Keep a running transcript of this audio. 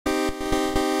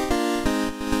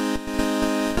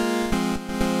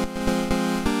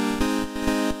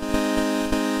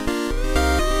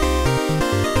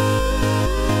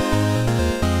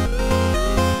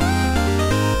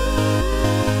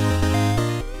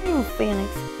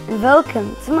Phoenix and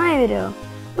welcome to my video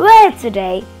where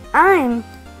today I'm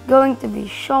going to be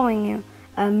showing you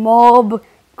a mob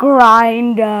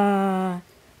grinder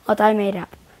what I made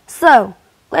up. So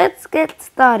let's get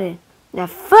started. The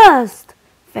first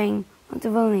thing what you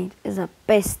will need is a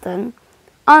piston,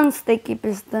 unsticky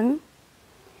piston,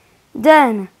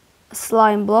 then a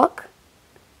slime block,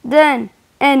 then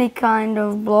any kind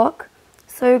of block,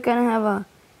 so you can have a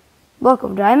block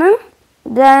of diamond.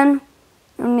 Then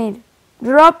you need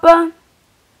dropper,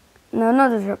 no,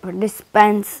 not a dropper,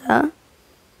 dispenser,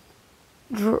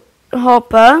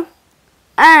 hopper,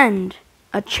 and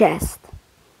a chest.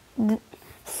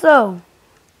 So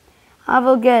I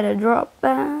will get a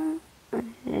dropper, a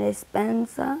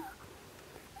dispenser,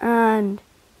 and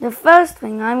the first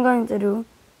thing I'm going to do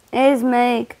is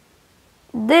make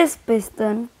this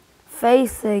piston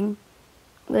facing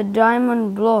the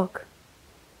diamond block,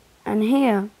 and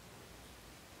here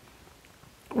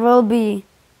will be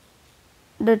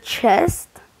the chest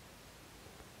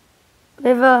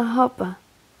with a hopper.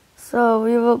 So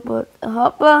we will put a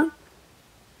hopper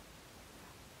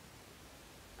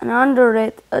and under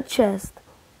it a chest.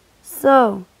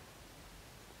 So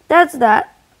that's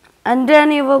that, and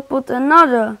then you will put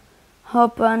another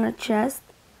hopper and a chest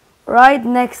right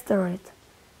next to it.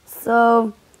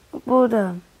 So put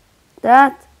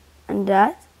that and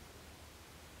that,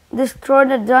 destroy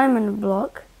the diamond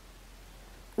block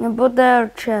and put their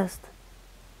chest.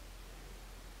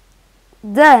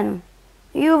 Then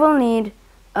you will need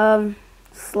a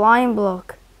slime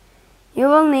block. You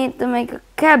will need to make a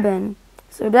cabin,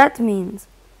 so that means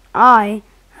I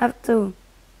have to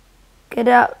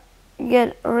get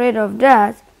rid of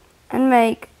that and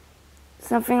make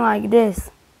something like this,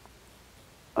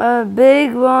 a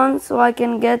big one, so I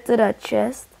can get to that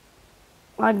chest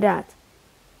like that.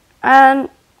 And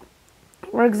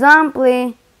for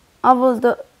example,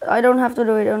 I don't have to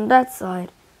do it on that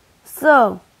side,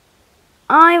 so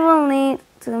I will need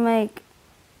to make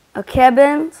a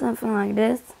cabin, something like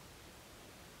this,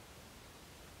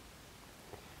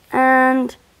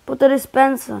 and put a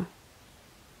dispenser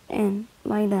in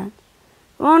like that.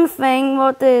 One thing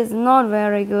what is not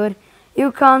very good,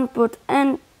 you can't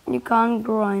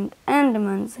grind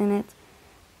Endomans in it,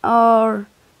 or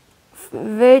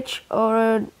witch or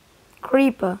a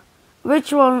creeper,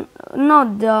 which will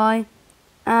not die,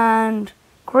 and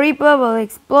creeper will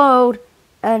explode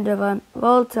and the one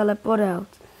will teleport out.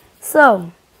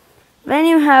 So when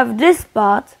you have this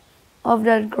part of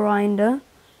that grinder,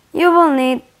 you will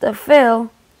need to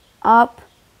fill up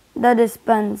the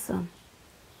dispenser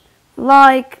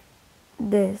like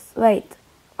this. Wait,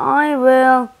 I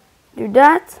will do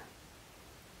that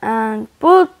and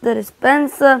put the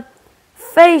dispenser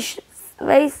facing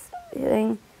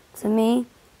to me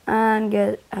and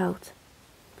get it out,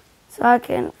 so I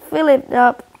can fill it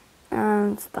up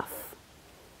and stuff.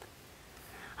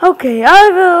 Okay, I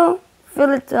will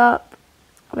fill it up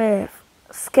with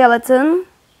a skeleton.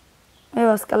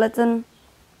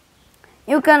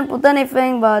 You can put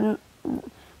anything, but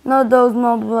not those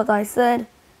mobs what I said.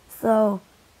 So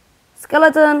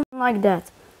skeleton like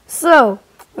that. So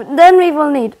then we will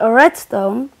need a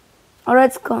redstone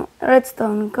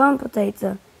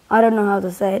computator. I don't know how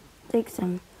to say it. Take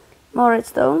some more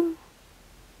redstone,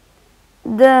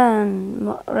 then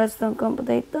more redstone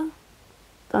computator,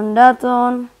 turn that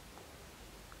on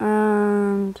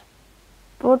and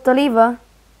put the lever,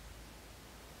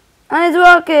 and it's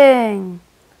working.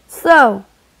 So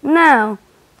now,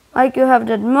 like you have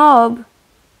that mob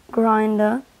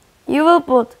grinder, you will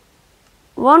put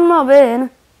one mob in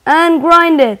and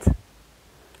grind it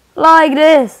like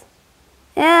this.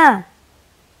 Yeah,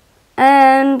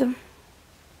 and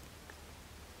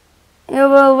you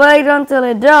will wait until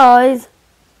it dies,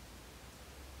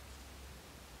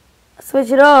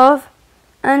 switch it off,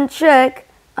 and check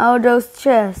out those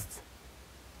chests,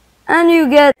 and you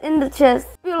get in the chest.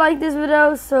 If you like this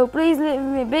video, so please leave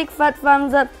me a big fat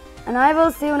thumbs up, and I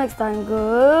will see you next time.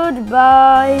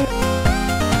 Goodbye.